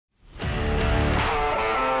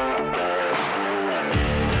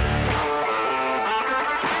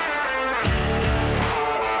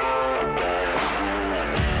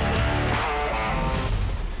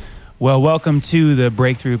Well, welcome to the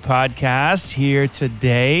Breakthrough Podcast. Here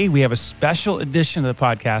today, we have a special edition of the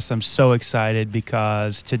podcast. I'm so excited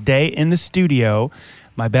because today in the studio,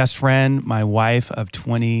 my best friend, my wife of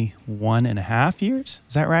 21 and a half years,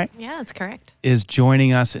 is that right? Yeah, that's correct. Is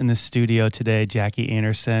joining us in the studio today, Jackie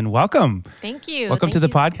Anderson. Welcome. Thank you. Welcome to the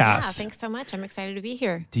podcast. Yeah, thanks so much. I'm excited to be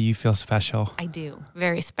here. Do you feel special? I do.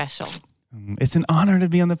 Very special. It's an honor to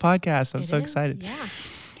be on the podcast. I'm so excited. Yeah.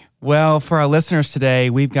 Well, for our listeners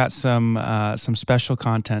today, we've got some special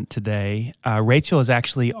content today. Rachel is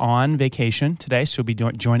actually on vacation today. She'll be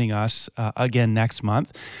joining us again next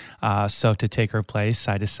month. So to take her place,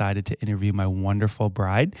 I decided to interview my wonderful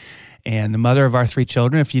bride and the mother of our three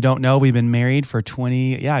children. If you don't know, we've been married for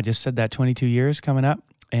 22 years coming up.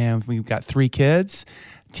 And we've got three kids,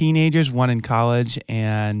 teenagers, one in college.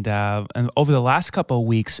 And over the last couple of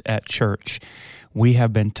weeks at church, we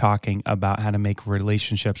have been talking about how to make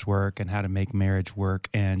relationships work and how to make marriage work.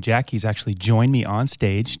 And Jackie's actually joined me on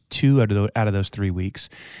stage 2 out of those 3 weeks.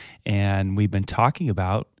 And we've been talking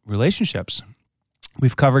about relationships.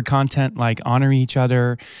 We've covered content like honoring each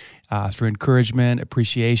other through encouragement,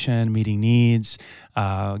 appreciation, meeting needs,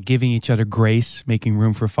 giving each other grace, making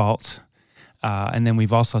room for faults. And then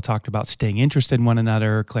we've also talked about staying interested in one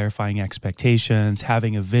another, clarifying expectations,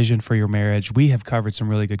 having a vision for your marriage. We have covered some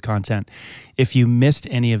really good content. If you missed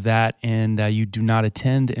any of that and you do not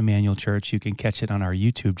attend Emmanuel Church, you can catch it on our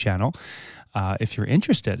YouTube channel. If you're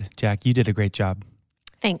interested, Jack, you did a great job.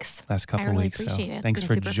 Thanks. Last couple I really weeks. appreciate it. Thanks been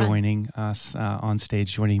for super joining us on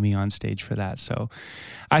stage, joining me on stage for that. So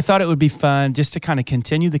I thought it would be fun just to kind of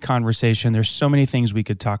continue the conversation. There's so many things we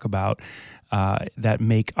could talk about that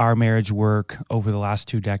make our marriage work over the last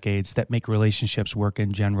 2 decades, that make relationships work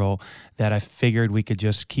in general, that I figured we could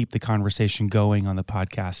just keep the conversation going on the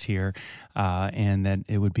podcast here, and that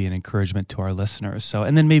it would be an encouragement to our listeners. So,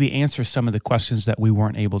 and then maybe answer some of the questions that we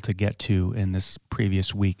weren't able to get to in this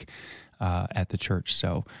previous week at the church.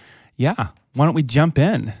 So, yeah, why don't we jump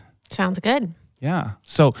in? Sounds good. Yeah.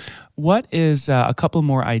 So what is a couple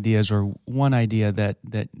more ideas or one idea that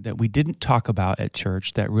we didn't talk about at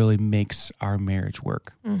church that really makes our marriage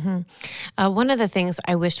work? Mm-hmm. One of the things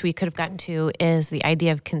I wish we could have gotten to is the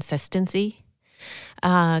idea of consistency.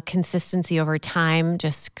 Consistency over time,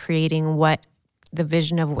 just creating the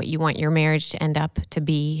vision of what you want your marriage to end up to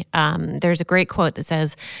be. There's a great quote that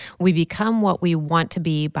says, "We become what we want to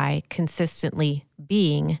be by consistently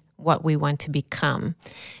being what we want to become."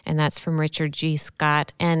 And that's from Richard G.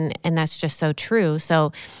 Scott. And that's just so true.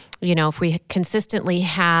 So, if we consistently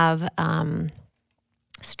have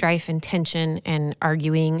strife and tension and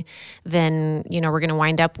arguing, then, we're going to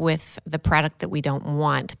wind up with the product that we don't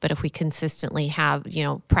want. But if we consistently have,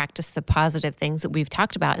 practice the positive things that we've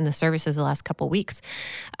talked about in the services the last couple of weeks,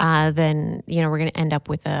 then, we're going to end up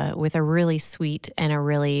with a really sweet and a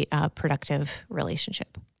really productive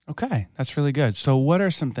relationship. Okay, that's really good. So what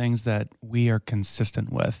are some things that we are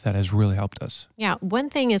consistent with that has really helped us? Yeah, one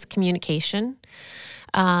thing is communication.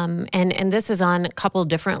 And this is on a couple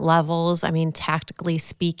different levels. I mean, tactically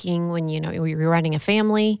speaking, when you're running a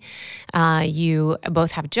family, you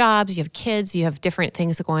both have jobs, you have kids, you have different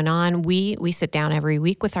things going on. We sit down every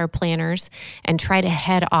week with our planners and try to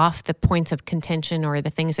head off the points of contention or the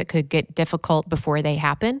things that could get difficult before they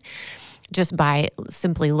happen, just by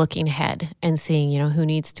simply looking ahead and seeing, who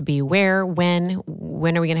needs to be where, when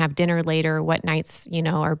are we going to have dinner later, what nights,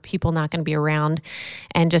 are people not going to be around,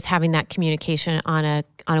 and just having that communication on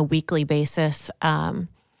a weekly basis.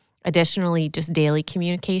 Additionally, just daily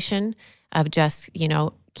communication of just,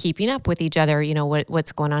 keeping up with each other,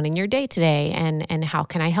 what's going on in your day today and how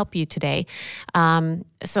can I help you today?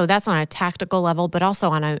 So that's on a tactical level, but also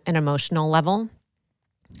on an emotional level.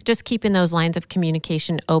 Just keeping those lines of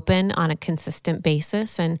communication open on a consistent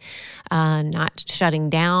basis and not shutting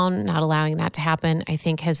down, not allowing that to happen, I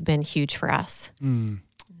think has been huge for us.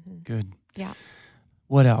 Good. Yeah.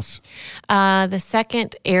 What else? The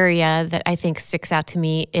second area that I think sticks out to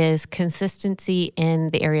me is consistency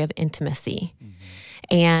in the area of intimacy. Mm-hmm.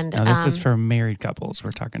 And now this is for married couples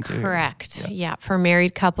we're talking to. Correct. Yeah, for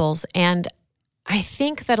married couples. And I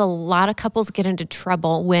think that a lot of couples get into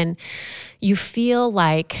trouble when you feel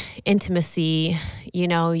like intimacy,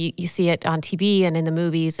 you see it on TV and in the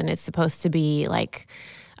movies, and it's supposed to be like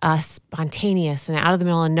spontaneous and out of the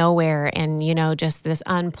middle of nowhere and, just this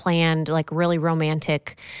unplanned, like really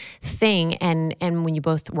romantic thing. And when you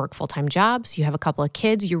both work full-time jobs, you have a couple of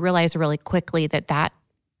kids, you realize really quickly that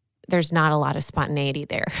there's not a lot of spontaneity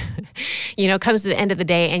there. It comes to the end of the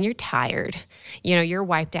day and you're tired, you're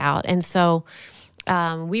wiped out. And so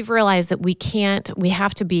we've realized that we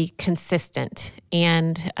have to be consistent.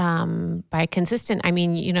 And by consistent, I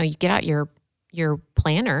mean, you get out your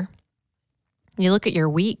planner You look at your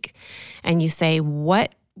week and you say,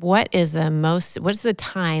 what's the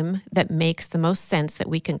time that makes the most sense that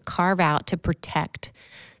we can carve out to protect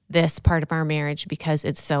this part of our marriage, because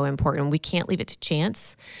it's so important. We can't leave it to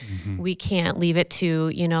chance. We can't leave it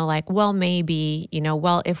to, maybe,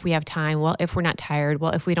 if we have time, if we're not tired,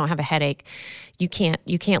 if we don't have a headache. You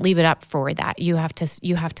can't leave it up for that. You have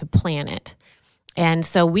to plan it. And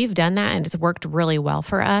so we've done that, and it's worked really well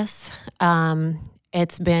for us.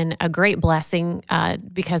 It's been a great blessing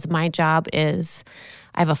because my job is,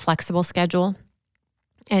 I have a flexible schedule,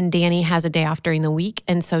 and Danny has a day off during the week.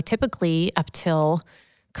 And so typically up till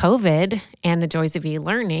COVID and the joys of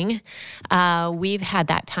e-learning, we've had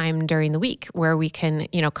that time during the week where we can,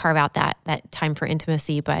 carve out that time for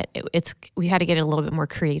intimacy, but we had to get a little bit more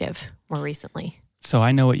creative more recently. So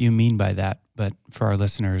I know what you mean by that, but for our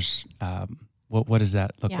listeners, what does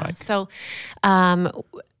that look like?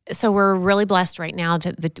 So we're really blessed right now.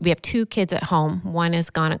 We have 2 kids at home. One is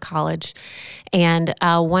gone at college, and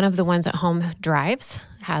one of the ones at home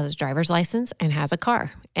has a driver's license, and has a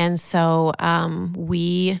car. And so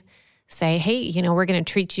we say, hey, we're going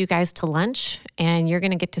to treat you guys to lunch, and you're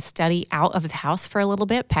going to get to study out of the house for a little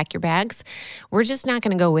bit, pack your bags. We're just not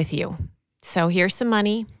going to go with you. So here's some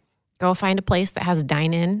money. Go find a place that has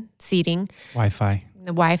dine-in seating.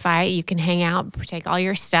 The Wi-Fi, you can hang out, take all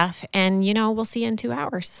your stuff, and, we'll see you in 2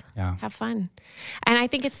 hours. Yeah. Have fun. And I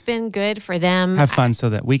think it's been good for them. Have fun so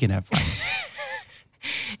that we can have fun.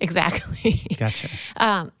 Exactly. Gotcha.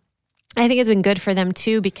 I think it's been good for them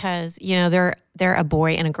too, because, they're a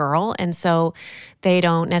boy and a girl. And so they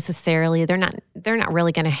don't necessarily, they're not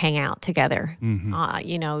really going to hang out together,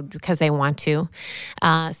 because they want to.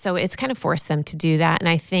 So it's kind of forced them to do that. And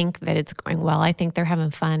I think that it's going well. I think they're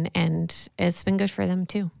having fun, and it's been good for them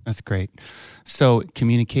too. That's great. So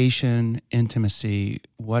communication, intimacy,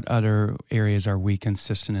 what other areas are we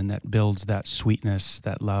consistent in that builds that sweetness,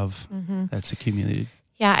 that love that's accumulated?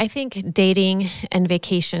 Yeah, I think dating and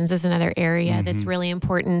vacations is another area that's really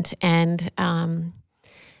important. And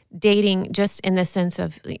dating just in the sense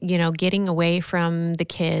of, getting away from the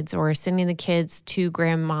kids, or sending the kids to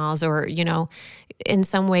grandma's, or, in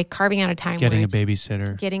some way carving out a time. Getting a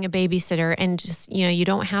babysitter. And just, you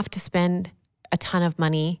don't have to spend a ton of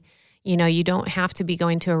money. You don't have to be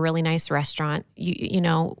going to a really nice restaurant. When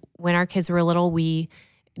our kids were little, we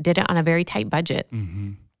did it on a very tight budget.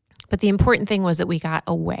 But the important thing was that we got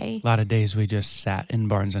away. A lot of days we just sat in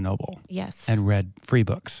Barnes & Noble. Yes. And read free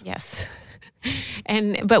books. Yes.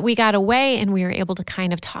 But we got away, and we were able to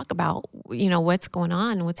kind of talk about, what's going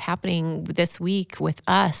on, what's happening this week with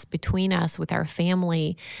us, between us, with our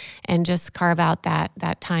family, and just carve out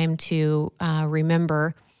that time to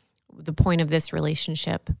remember the point of this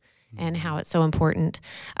relationship and how it's so important.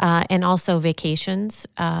 And also vacations.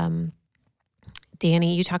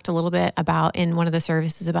 Danny, you talked a little bit about in one of the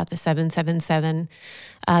services about the 777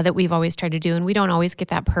 that we've always tried to do. And we don't always get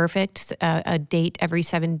that perfect. A date every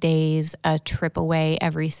 7 days, a trip away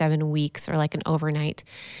every 7 weeks, or like an overnight,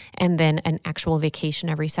 and then an actual vacation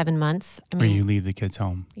every 7 months. Where you leave the kids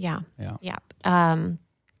home. Yeah.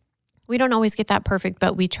 We don't always get that perfect,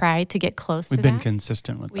 but we try to get close to that. We've been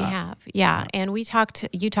consistent with that. We have, yeah. And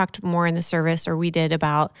you talked more in the service, or we did,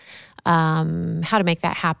 about how to make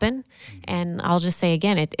that happen. And I'll just say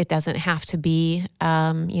again, it doesn't have to be,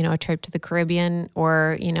 a trip to the Caribbean,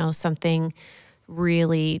 or, something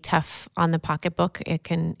really tough on the pocketbook.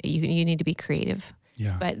 You need to be creative.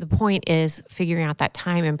 Yeah. But the point is figuring out that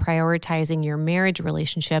time and prioritizing your marriage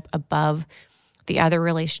relationship above the other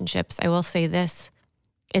relationships. I will say this.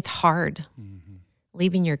 It's hard.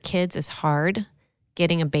 Leaving your kids is hard.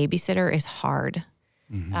 Getting a babysitter is hard.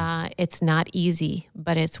 It's not easy,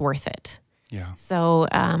 but it's worth it. Yeah. So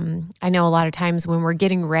I know a lot of times when we're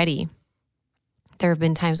getting ready, there have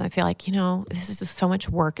been times I feel like, this is just so much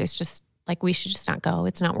work. It's just like, we should just not go.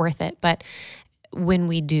 It's not worth it. But when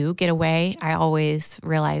we do get away, I always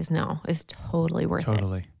realize, no, it's totally worth it.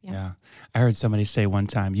 Totally. Yeah. I heard somebody say one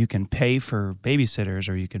time, you can pay for babysitters,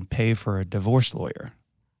 or you can pay for a divorce lawyer.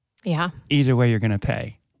 Yeah. Either way, you're going to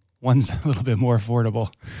pay. One's a little bit more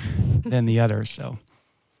affordable than the other. So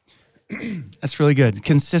that's really good.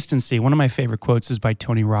 Consistency. One of my favorite quotes is by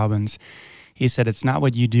Tony Robbins. He said, it's not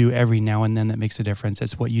what you do every now and then that makes a difference.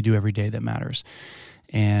 It's what you do every day that matters.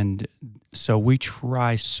 And so we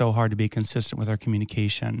try so hard to be consistent with our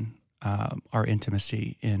communication, our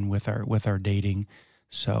intimacy, and with our dating.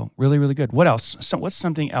 So really, really good. What else? So what's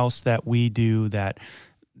something else that we do that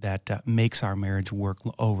makes our marriage work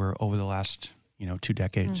over the last 2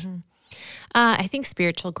 decades? I think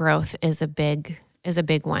spiritual growth is a big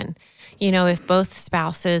one. If both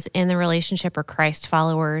spouses in the relationship are Christ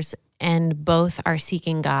followers, and both are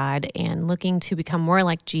seeking God and looking to become more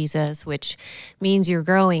like Jesus, which means you're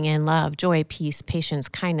growing in love, joy, peace, patience,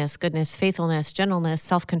 kindness, goodness, faithfulness, gentleness,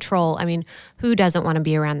 self-control. I mean, who doesn't want to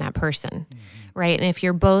be around that person, right? And if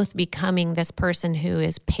you're both becoming this person who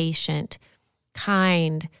is patient,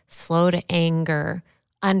 kind, slow to anger,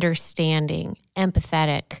 understanding,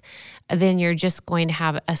 empathetic, then you're just going to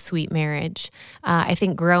have a sweet marriage. I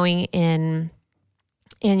think growing in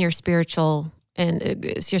your spiritual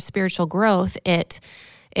growth, it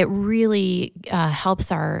really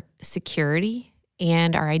helps our security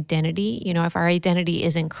and our identity. You know, if our identity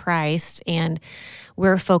is in Christ and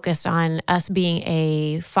we're focused on us being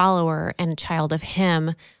a follower and a child of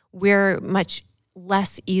Him, we're much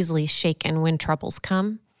less easily shaken when troubles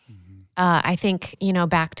come. I think,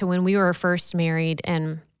 back to when we were first married,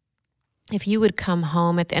 and if you would come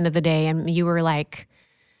home at the end of the day and you were like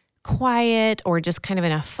quiet or just kind of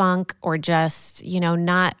in a funk or just,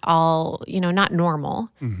 not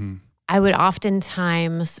normal, I would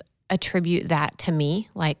oftentimes attribute that to me.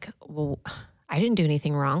 Like, well, I didn't do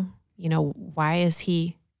anything wrong. Why is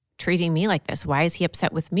he treating me like this? Why is he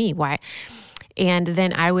upset with me? Why? And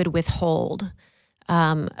then I would withhold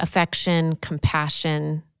affection,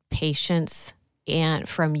 compassion, patience, and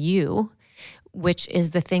from you, which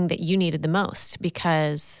is the thing that you needed the most,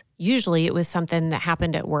 because usually it was something that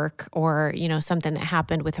happened at work or, something that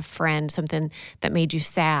happened with a friend, something that made you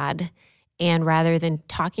sad. And rather than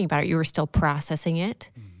talking about it, you were still processing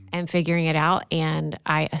it and figuring it out. And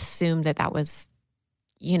I assumed that was,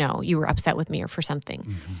 you were upset with me or for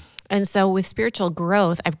something. And so with spiritual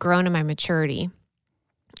growth, I've grown in my maturity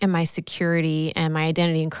and my security and my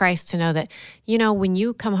identity in Christ to know that, when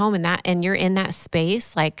you come home and you're in that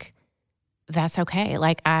space, like, that's okay.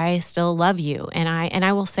 Like, I still love you. And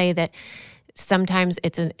I will say that sometimes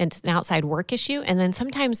it's an outside work issue. And then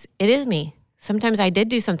sometimes it is me. Sometimes I did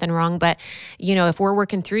do something wrong, but if we're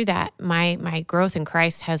working through that, my growth in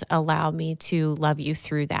Christ has allowed me to love you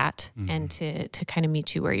through that and to kind of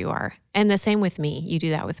meet you where you are. And the same with me. You do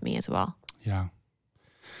that with me as well. Yeah.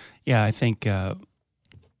 Yeah. I think,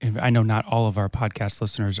 I know not all of our podcast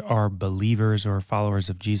listeners are believers or followers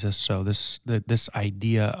of Jesus, so this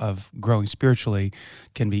idea of growing spiritually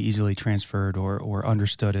can be easily transferred or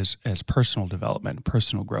understood as personal development,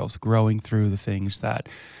 personal growth, growing through the things that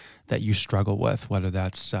you struggle with, whether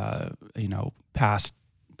that's past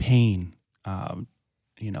pain,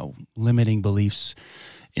 limiting beliefs,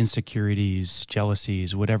 insecurities,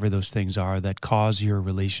 jealousies, whatever those things are that cause your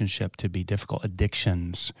relationship to be difficult,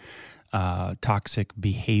 addictions, toxic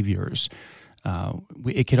behaviors.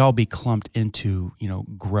 It could all be clumped into,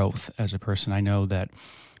 growth as a person. I know that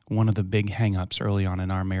one of the big hangups early on in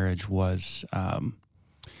our marriage was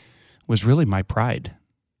really my pride.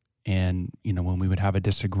 And, when we would have a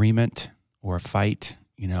disagreement or a fight,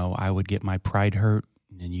 I would get my pride hurt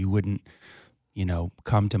and you wouldn't,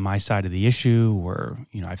 come to my side of the issue, or,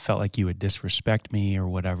 I felt like you would disrespect me or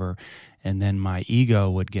whatever. And then my ego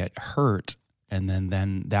would get hurt. And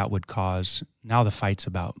then that would cause, now the fight's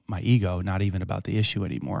about my ego, not even about the issue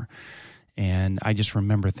anymore. And I just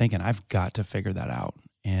remember thinking, I've got to figure that out.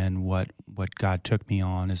 And what God took me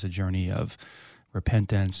on is a journey of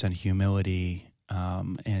repentance and humility,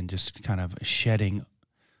 and just kind of shedding,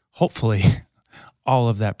 hopefully, all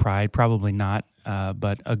of that pride, probably not,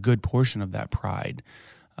 but a good portion of that pride,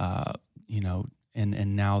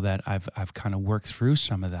 and now that I've kind of worked through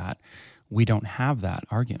some of that, we don't have that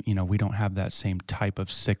argument. We don't have that same type of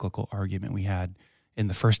cyclical argument we had in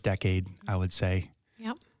the first decade, I would say.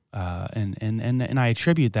 Yep. And I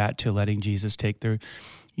attribute that to letting Jesus take the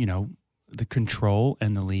control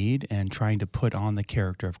and the lead and trying to put on the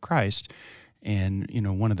character of Christ. And,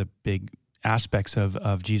 one of the big aspects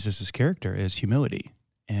of Jesus's character is humility.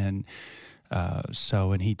 And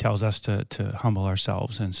and he tells us to humble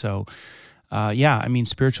ourselves. And so,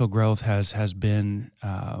 spiritual growth has been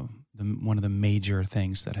one of the major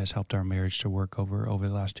things that has helped our marriage to work over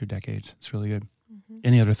the last 2 decades. It's really good.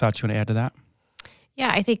 Any other thoughts you want to add to that? Yeah,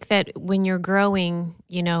 I think that when you're growing,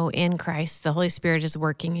 in Christ, the Holy Spirit is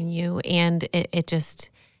working in you, and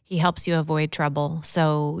He helps you avoid trouble.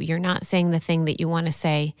 So you're not saying the thing that you want to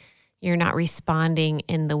say. You're not responding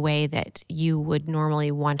in the way that you would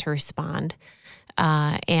normally want to respond.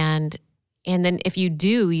 And then if you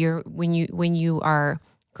do, when you are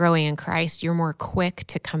growing in Christ, you're more quick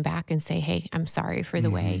to come back and say, hey, I'm sorry for the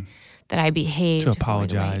way that I behaved. To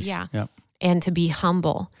apologize. Yep. And to be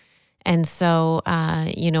humble. And so,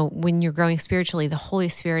 when you're growing spiritually, the Holy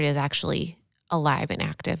Spirit is actually alive and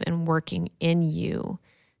active and working in you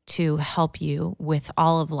to help you with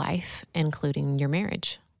all of life, including your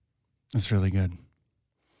marriage. That's really good.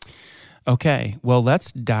 Okay, well,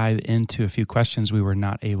 let's dive into a few questions we were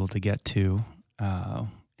not able to get to,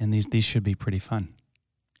 and these should be pretty fun.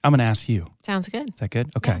 I'm going to ask you. Sounds good. Is that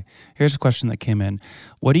good? Okay. Yeah. Here's a question that came in.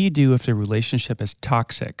 What do you do if the relationship is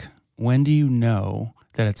toxic? When do you know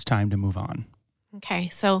that it's time to move on? Okay,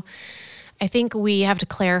 so I think we have to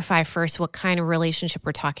clarify first what kind of relationship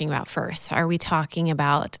we're talking about first. Are we talking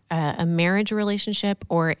about a marriage relationship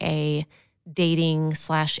or a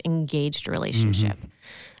dating/engaged relationship?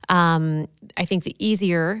 I think the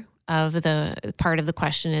easier of the part of the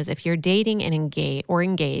question is if you're dating and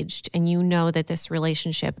engaged and you know that this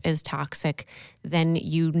relationship is toxic, then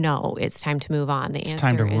you know it's time to move on. The answer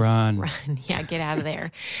time to is run. Yeah, get out of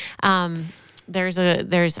there. There's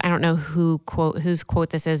I don't know whose quote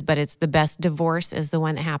this is, but it's the best divorce is the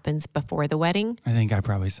one that happens before the wedding. I think I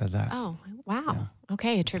probably said that. Oh, wow. Yeah.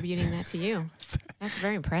 Okay, attributing that to you. That's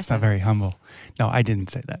very impressive. It's not very humble. No, I didn't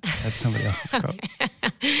say that. That's somebody else's quote.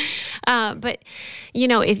 But,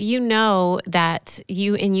 if you know that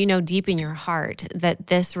you know deep in your heart that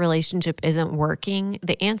this relationship isn't working,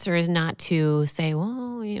 the answer is not to say,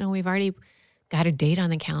 well, we've already got a date on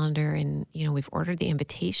the calendar and, we've ordered the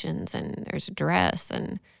invitations and there's a dress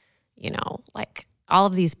and, like all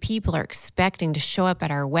of these people are expecting to show up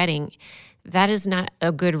at our wedding. That is not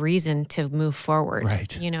a good reason to move forward.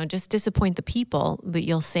 Right. Just disappoint the people, but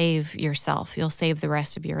you'll save yourself. You'll save the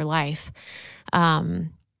rest of your life.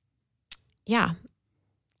 Yeah.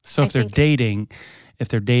 So if they're dating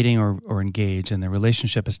or engaged and the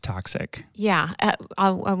relationship is toxic. Yeah.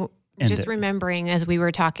 Just remembering as we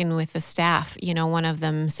were talking with the staff, one of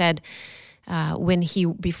them said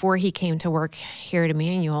before he came to work here at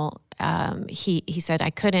Emmanuel, he said, I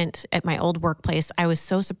couldn't at my old workplace. I was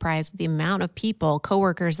so surprised at the amount of people,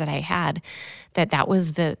 coworkers that I had, that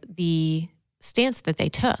was the stance that they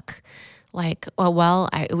took. Like,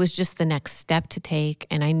 it was just the next step to take.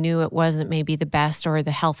 And I knew it wasn't maybe the best or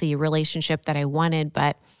the healthy relationship that I wanted,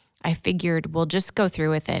 but I figured we'll just go through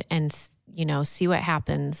with it and, see what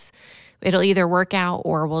happens. It'll either work out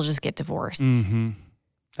or we'll just get divorced. Mm-hmm.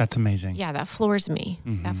 That's amazing. Yeah, that floors me.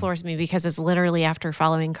 Mm-hmm. That floors me because it's literally after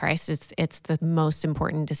following Christ, it's the most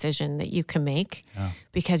important decision that you can make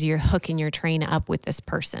because you're hooking your train up with this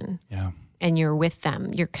person. Yeah. And you're with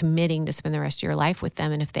them. You're committing to spend the rest of your life with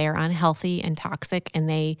them. And if they are unhealthy and toxic and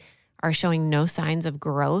they are showing no signs of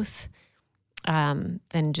growth, then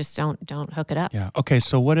just don't hook it up. Yeah. Okay.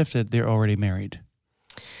 So what if they're already married?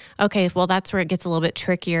 Okay. Well, that's where it gets a little bit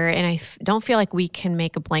trickier. And I don't feel like we can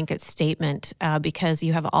make a blanket statement because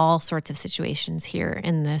you have all sorts of situations here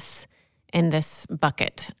in this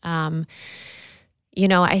bucket. I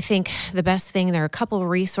think the best thing, there are a couple of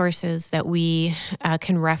resources that we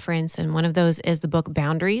can reference, and one of those is the book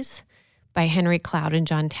Boundaries by Henry Cloud and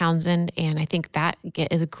John Townsend, and I think that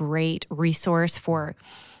is a great resource for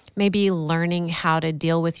maybe learning how to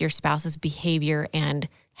deal with your spouse's behavior and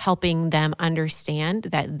helping them understand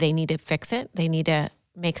that they need to fix it. They need to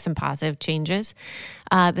make some positive changes.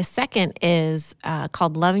 The second is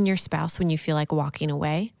called Loving Your Spouse When You Feel Like Walking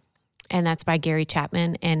Away. And that's by Gary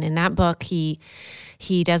Chapman. And in that book, he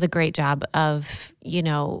does a great job of,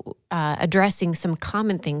 addressing some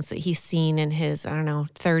common things that he's seen in his,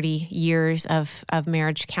 30 years of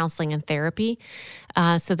marriage counseling and therapy.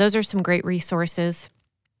 So those are some great resources.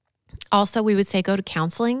 Also, we would say go to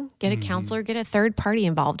counseling, get a counselor, get a third party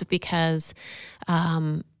involved because,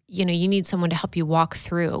 you need someone to help you walk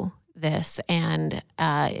through this. And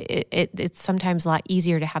it's sometimes a lot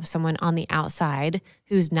easier to have someone on the outside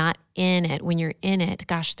who's not in it. When you're in it,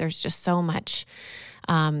 gosh, there's just so much.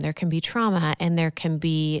 There can be trauma and there can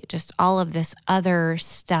be just all of this other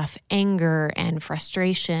stuff, anger and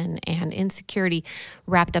frustration and insecurity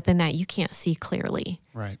wrapped up in that you can't see clearly.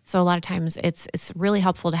 Right. So a lot of times it's really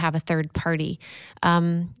helpful to have a third party.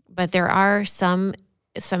 But there are some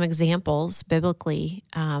examples biblically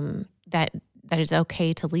that it's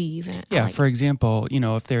okay to leave. Yeah, for example,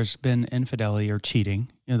 if there's been infidelity or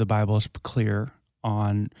cheating, the Bible is clear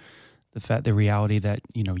on the reality that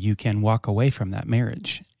you can walk away from that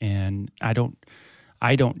marriage, and I don't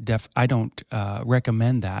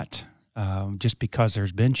recommend that just because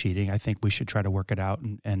there's been cheating. I think we should try to work it out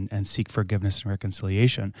and seek forgiveness and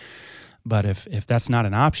reconciliation. But if that's not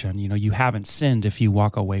an option, you haven't sinned if you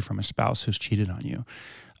walk away from a spouse who's cheated on you.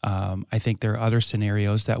 I think there are other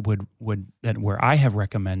scenarios that where I have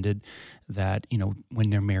recommended that, when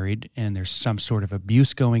they're married and there's some sort of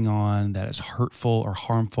abuse going on that is hurtful or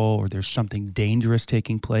harmful, or there's something dangerous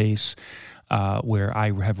taking place, where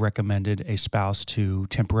I have recommended a spouse to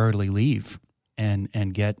temporarily leave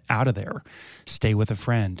and get out of there, stay with a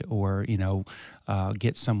friend, or,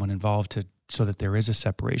 get someone involved so that there is a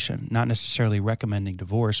separation. Not necessarily recommending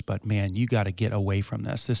divorce, but man, you got to get away from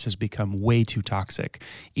this. This has become way too toxic,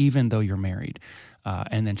 even though you're married,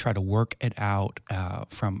 and then try to work it out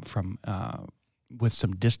from with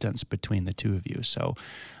some distance between the two of you. So,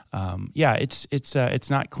 it's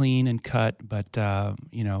not clean and cut, but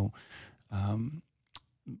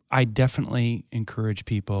I definitely encourage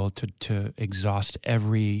people to exhaust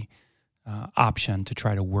every option to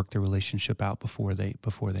try to work the relationship out before they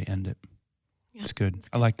end it. Yeah, it's good.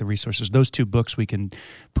 I like the resources. Those 2 books we can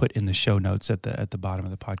put in the show notes at the bottom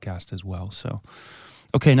of the podcast as well. So,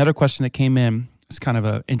 okay, another question that came in. It's kind of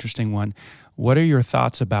an interesting one. What are your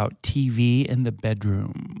thoughts about TV in the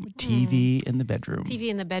bedroom? TV in the bedroom. TV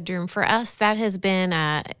in the bedroom. For us, that has been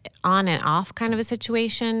on and off kind of a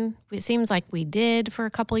situation. It seems like we did for a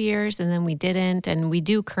couple years and then we didn't, and we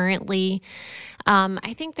do currently.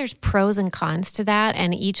 I think there's pros and cons to that,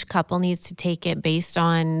 and each couple needs to take it based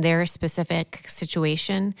on their specific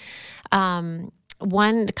situation.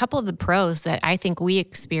 A couple of the pros that I think we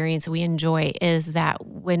experience, we enjoy, is that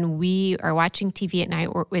when we are watching TV at night,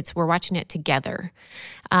 we're watching it together,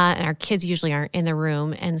 and our kids usually aren't in the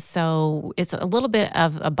room, and so it's a little bit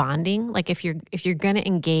of a bonding. Like if you're going to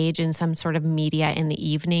engage in some sort of media in the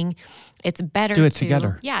evening, it's better do it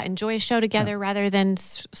together. Yeah, enjoy a show together rather than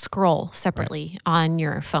scroll separately on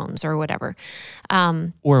your phones or whatever.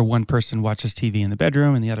 Or one person watches TV in the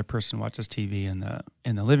bedroom and the other person watches TV in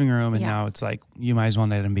the living room, and now it's like you might as well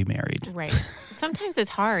let them be married. Right. Sometimes it's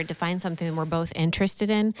hard to find something that we're both interested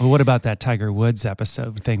in. Well, what about that Tiger Woods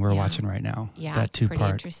episode thing we're watching right now? Yeah, that it's pretty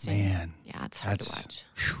 2-part. interesting. Man, yeah, it's hard to watch.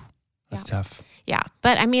 That's tough. Yeah,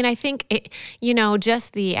 but I mean, I think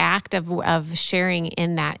just the act of sharing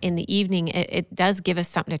in the evening, it does give us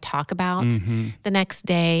something to talk about the next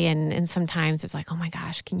day, and sometimes it's like, oh my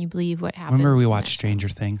gosh, can you believe what happened? Remember we watched Stranger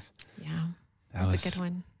Things? Yeah, that was a good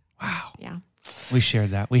one. Wow. Yeah. We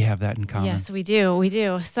shared that. We have that in common. Yes, we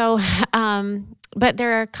do. So, but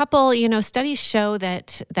there are a couple, studies show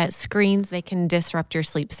that screens, they can disrupt your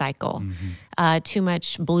sleep cycle. Too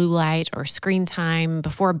much blue light or screen time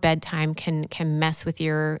before bedtime can mess with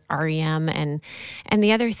your REM. And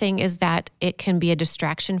the other thing is that it can be a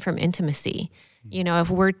distraction from intimacy. If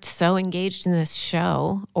we're so engaged in this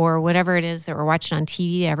show or whatever it is that we're watching on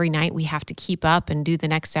TV every night, we have to keep up and do the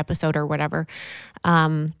next episode or whatever.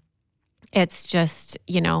 It's just,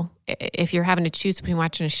 if you're having to choose between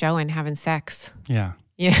watching a show and having sex. Yeah.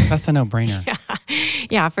 That's a no-brainer.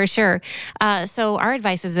 Yeah, for sure. So our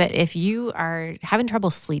advice is that if you are having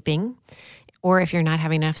trouble sleeping or if you're not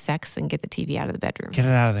having enough sex, then get the TV out of the bedroom. Get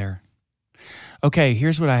it out of there. Okay,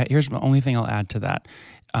 here's the only thing I'll add to that.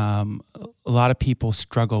 A lot of people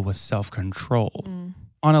struggle with self-control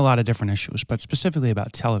on a lot of different issues, but specifically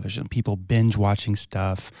about television. People binge watching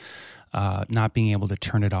stuff. Not being able to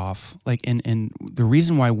turn it off. And the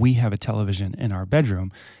reason why we have a television in our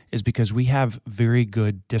bedroom is because we have very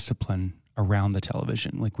good discipline around the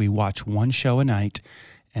television. Like we watch one show a night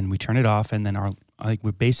and we turn it off, and then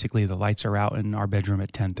the lights are out in our bedroom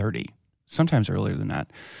at 10:30. Sometimes earlier than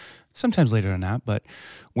that, sometimes later than that, but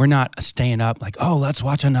we're not staying up like, oh, let's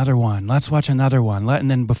watch another one.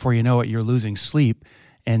 And then before you know it, you're losing sleep.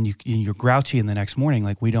 And you're grouchy in the next morning.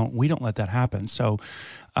 Like we don't let that happen. So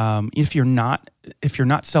if you're not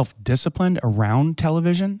self-disciplined around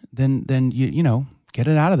television, then you get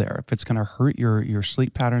it out of there. If it's going to hurt your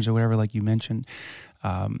sleep patterns or whatever, like you mentioned.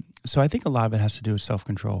 So I think a lot of it has to do with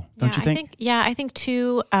self-control. Don't you think? I think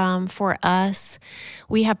too. For us,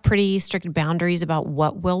 we have pretty strict boundaries about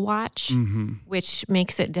what we'll watch, which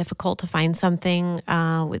makes it difficult to find something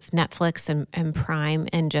with Netflix and Prime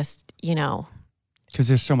and just because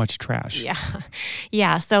there's so much trash.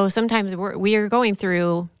 Yeah. So sometimes we are going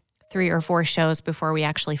through 3 or 4 shows before we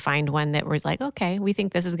actually find one that was like, okay, we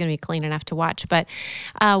think this is going to be clean enough to watch. But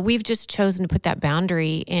we've just chosen to put that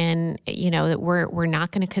boundary in, that we're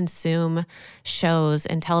not going to consume shows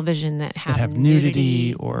and television that have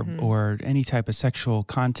nudity or any type of sexual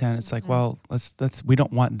content. It's like, well, we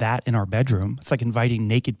don't want that in our bedroom. It's like inviting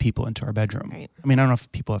naked people into our bedroom. Right. I mean, I don't know if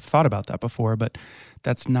people have thought about that before, but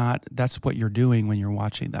that's what you're doing when you're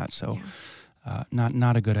watching that. So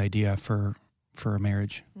not a good idea for a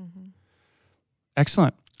marriage.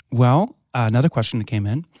 Excellent. Well, another question that came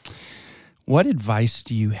in. What advice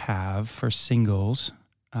do you have for singles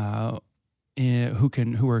who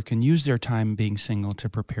can use their time being single to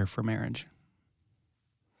prepare for marriage?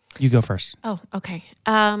 You go first. Oh, okay.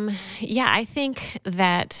 I think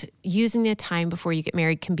that using the time before you get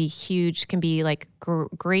married can be huge, can be like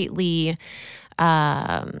greatly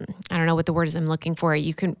I don't know what the word is I'm looking for.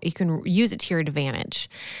 You can use it to your advantage.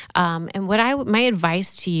 And my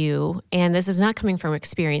advice to you, and this is not coming from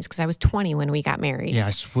experience because I was 20 when we got married.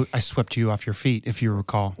 Yeah, I swept you off your feet, if you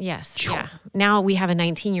recall. Yes. Yeah. Now we have a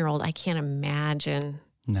 19-year-old. I can't imagine.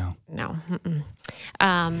 No.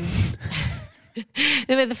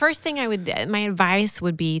 The first thing my advice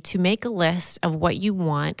would be to make a list of what you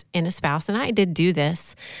want in a spouse. And I did do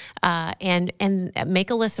this, and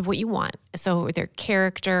make a list of what you want. So their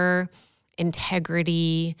character,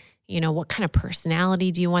 integrity, what kind of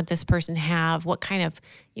personality do you want this person to have? What kind of,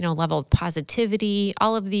 level of positivity,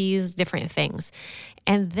 all of these different things.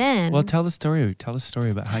 And then... Well, tell the story. Tell the story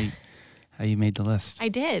about how you made the list. I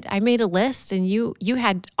did. I made a list, and you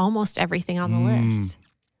had almost everything on the list.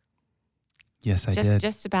 Yes, I did.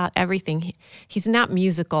 Just about everything. He's not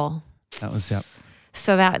musical. That was, yep.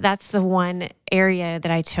 So that's the one area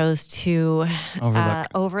that I chose to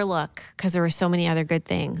overlook because there were so many other good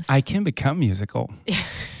things. I can become musical.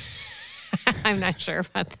 I'm not sure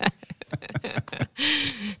about that.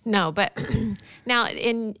 No, but now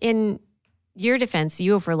in your defense,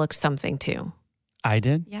 you overlooked something too. I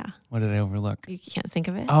did? Yeah. What did I overlook? You can't think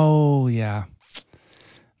of it? Oh, yeah.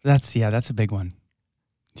 That's a big one.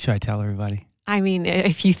 Should I tell everybody? I mean,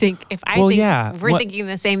 we're thinking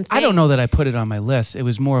the same thing. I don't know that I put it on my list. It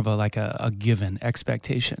was more of a given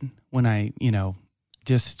expectation when I,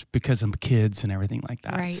 just because I'm kids and everything like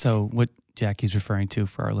that. Right. So what Jackie's referring to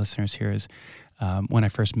for our listeners here is when I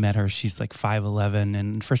first met her, she's like 5'11",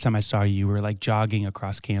 and the first time I saw you were like jogging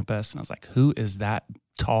across campus, and I was like, who is that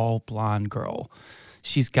tall blonde girl?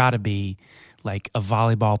 She's got to be like a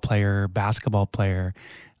volleyball player, basketball player.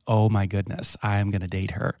 Oh my goodness, I'm going to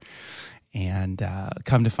date her. And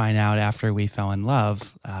come to find out after we fell in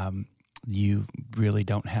love, you really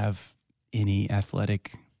don't have any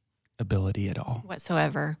athletic ability at all.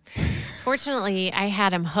 Whatsoever. Fortunately, I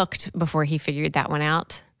had him hooked before he figured that one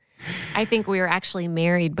out. I think we were actually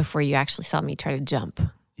married before you actually saw me try to jump.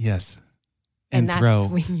 Yes. And that's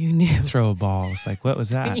when you knew. Throw a ball. It's like, what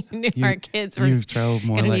was that? You knew our kids were going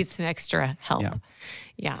to need some extra help.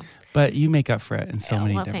 Yeah. But you make up for it in so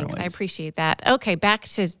many different ways. I appreciate that. Okay, back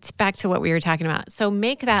to what we were talking about. So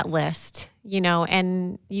make that list,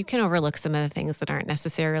 and you can overlook some of the things that aren't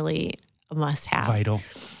necessarily a must-have. Vital.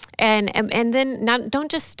 And then don't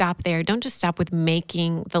just stop there. Don't just stop with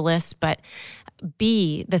making the list, but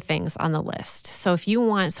be the things on the list. So if you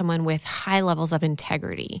want someone with high levels of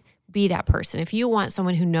integrity, be that person. If you want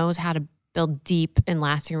someone who knows how to build deep and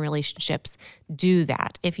lasting relationships, do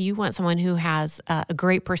that. If you want someone who has a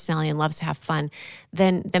great personality and loves to have fun,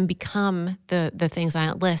 then become the things on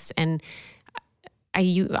that list, and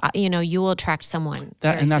you will attract someone.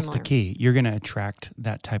 And that's the key. You're going to attract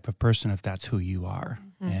that type of person if that's who you are,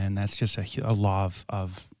 and that's just a law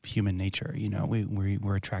of human nature.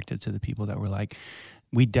 We're attracted to the people that we're like.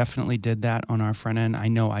 We definitely did that on our front end. I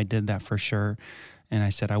know I did that for sure. And I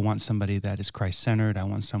said, I want somebody that is Christ-centered. I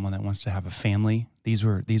want someone that wants to have a family. These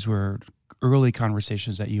were early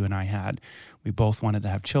conversations that you and I had. We both wanted to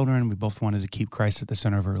have children. We both wanted to keep Christ at the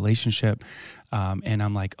center of a relationship. And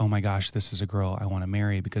I'm like, oh my gosh, this is a girl I want to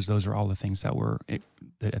marry, because those are all the things that were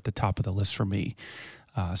at the top of the list for me.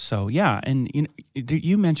 So yeah, and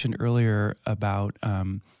you mentioned earlier about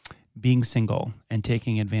being single and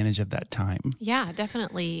taking advantage of that time. Yeah,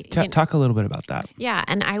 definitely. Talk a little bit about that. Yeah,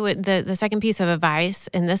 and I would the second piece of advice,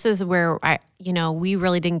 and this is where we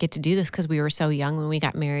really didn't get to do this because we were so young when we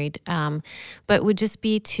got married, but would just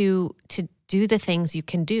be to do the things you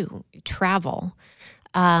can do. Travel,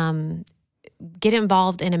 get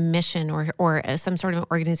involved in a mission or some sort of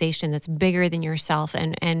organization that's bigger than yourself,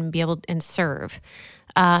 and be able and serve.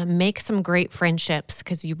 Make some great friendships,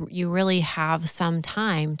 because you really have some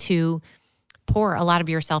time to pour a lot of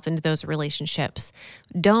yourself into those relationships.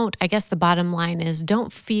 I guess the bottom line is,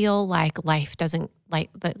 don't feel like life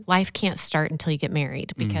can't start until you get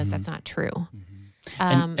married, because that's not true.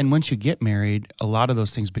 And once you get married, a lot of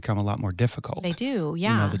those things become a lot more difficult. They do,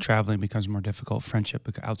 yeah. The traveling becomes more difficult. Friendship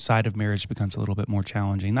outside of marriage becomes a little bit more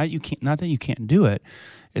challenging. Not that you can't do it.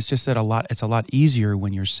 It's just that it's a lot easier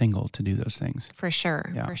when you're single to do those things. For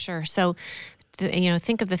sure, yeah. For sure. So,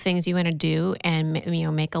 think of the things you want to do, and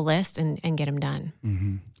make a list and get them done.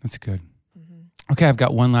 Mm-hmm. That's good. Okay, I've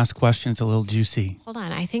got one last question. It's a little juicy. Hold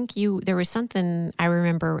on. I think there was something I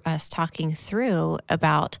remember us talking through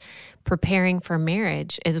about preparing for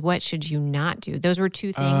marriage. Is what should you not do? Those were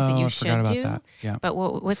two things that you should do. That. Yeah. But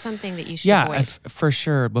what's something that you should avoid? Yeah, for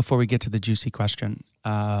sure. Before we get to the juicy question,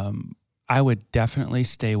 I would definitely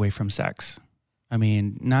stay away from sex. I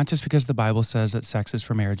mean, not just because the Bible says that sex is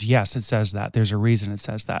for marriage. Yes, it says that. There's a reason it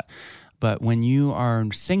says that. But when you are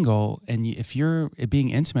single and if you're being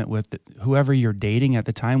intimate with whoever you're dating at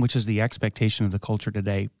the time, which is the expectation of the culture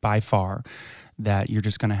today by far, that you're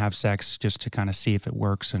just going to have sex just to kind of see if it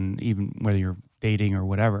works, and even whether you're dating or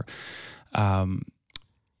whatever,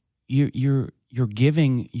 you're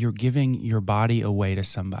giving your body away to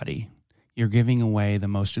somebody. You're giving away the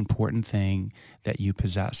most important thing that you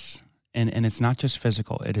possess. And it's not just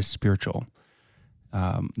physical, it is spiritual.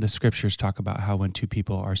 The scriptures talk about how when two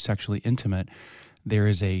people are sexually intimate, there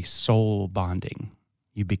is a soul bonding.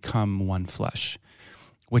 You become one flesh,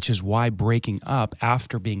 which is why breaking up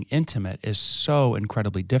after being intimate is so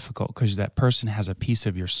incredibly difficult, because that person has a piece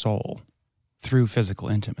of your soul through physical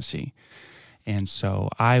intimacy. And so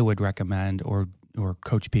I would recommend or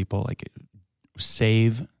coach people, like,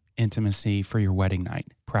 save intimacy for your wedding night.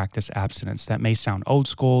 Practice abstinence. That may sound old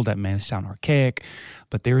school, that may sound archaic,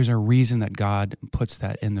 but there is a reason that God puts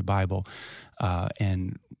that in the Bible.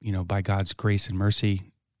 And, by God's grace and mercy,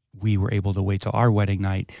 we were able to wait till our wedding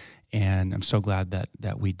night, and I'm so glad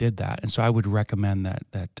that we did that. And so I would recommend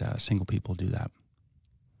that single people do that.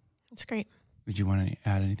 That's great. Did you want to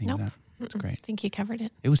add anything Nope. to that? That's great. I think you covered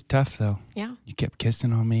it. It was tough, though. Yeah. You kept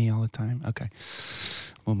kissing on me all the time. Okay.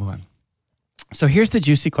 We'll move on. So here's the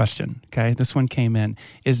juicy question, okay? This one came in.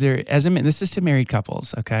 This is to married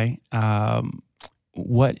couples, okay?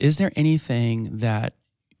 Is there anything that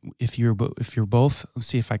if you're both, let's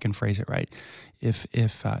see if I can phrase it right. Is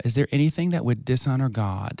there anything that would dishonor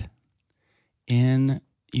God in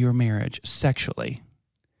your marriage sexually?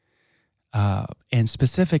 And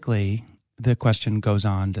specifically, the question goes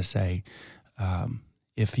on to say,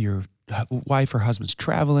 if your wife or husband's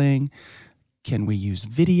traveling, can we use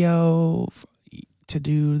video to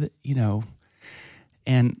do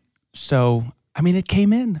and so, it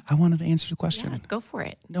came in. I wanted to answer the question. Yeah, go for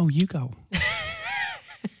it. No, you go.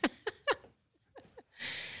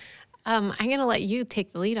 I'm going to let you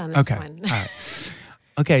take the lead on this one. All right.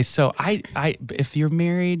 Okay. So if you're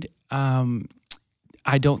married,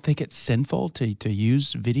 I don't think it's sinful to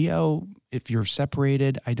use video. If you're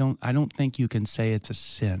separated, I don't think you can say it's a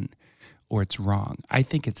sin or it's wrong. I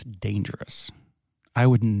think it's dangerous. I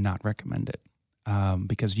would not recommend it.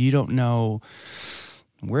 Because you don't know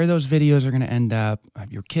where those videos are going to end up.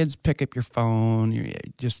 Your kids pick up your phone.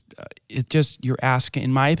 You're asking,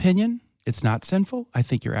 in my opinion, it's not sinful. I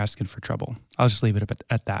think you're asking for trouble. I'll just leave it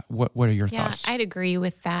at that. What are your thoughts? Yeah, I'd agree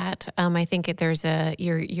with that. I think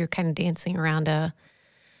you're kind of dancing around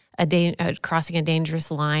crossing a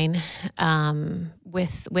dangerous line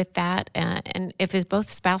with that. And if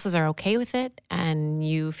both spouses are okay with it and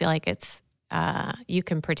you feel like it's you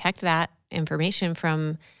can protect that information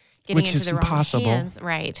from getting into the wrong hands,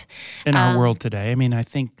 right? In our world today,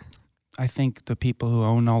 I think the people who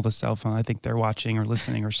own all the cell phone, I think they're watching or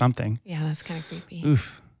listening or something. Yeah, that's kind of creepy.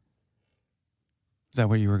 Oof. Is that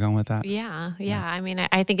where you were going with that? Yeah.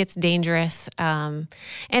 I think it's dangerous. And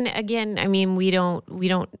again, we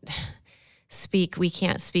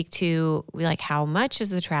can't speak to how much is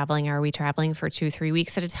the traveling? Are we traveling for 2-3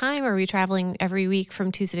 weeks at a time? Or are we traveling every week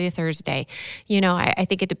from Tuesday to Thursday? I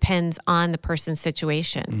think it depends on the person's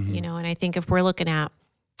situation, Mm-hmm. and I think if we're looking at,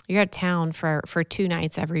 you're out of town for 2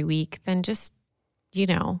 nights every week, then just,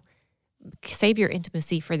 save your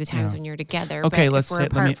intimacy for the times when you're together. Okay, but if we're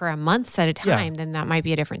apart for a month at a time, then that might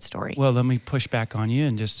be a different story. Well, let me push back on you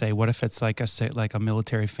and just say, what if it's like a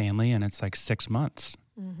military family and it's like 6 months?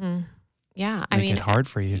 Mm-hmm. Yeah, Make it hard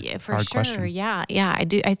for you. Yeah, for hard sure. Question. Yeah. I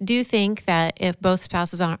do think that if both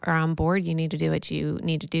spouses are on board, you need to do what you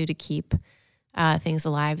need to do to keep things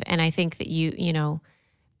alive. And I think that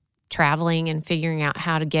traveling and figuring out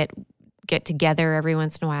how to get together every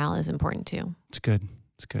once in a while is important too. It's good.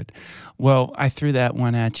 Well, I threw that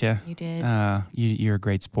one at you. You did. You're a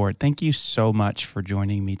great sport. Thank you so much for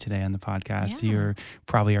joining me today on the podcast. Yeah. You're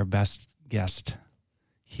probably our best guest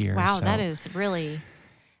here. Wow, so. that is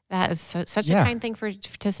such a kind thing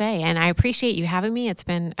to say. And I appreciate you having me. It's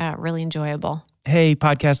been really enjoyable. Hey,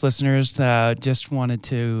 podcast listeners, just wanted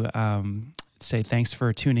to say thanks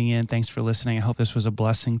for tuning in. Thanks for listening. I hope this was a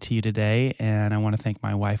blessing to you today. And I want to thank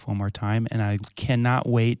my wife one more time. And I cannot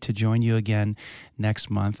wait to join you again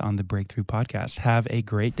next month on the Breakthrough Podcast. Have a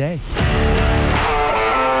great day.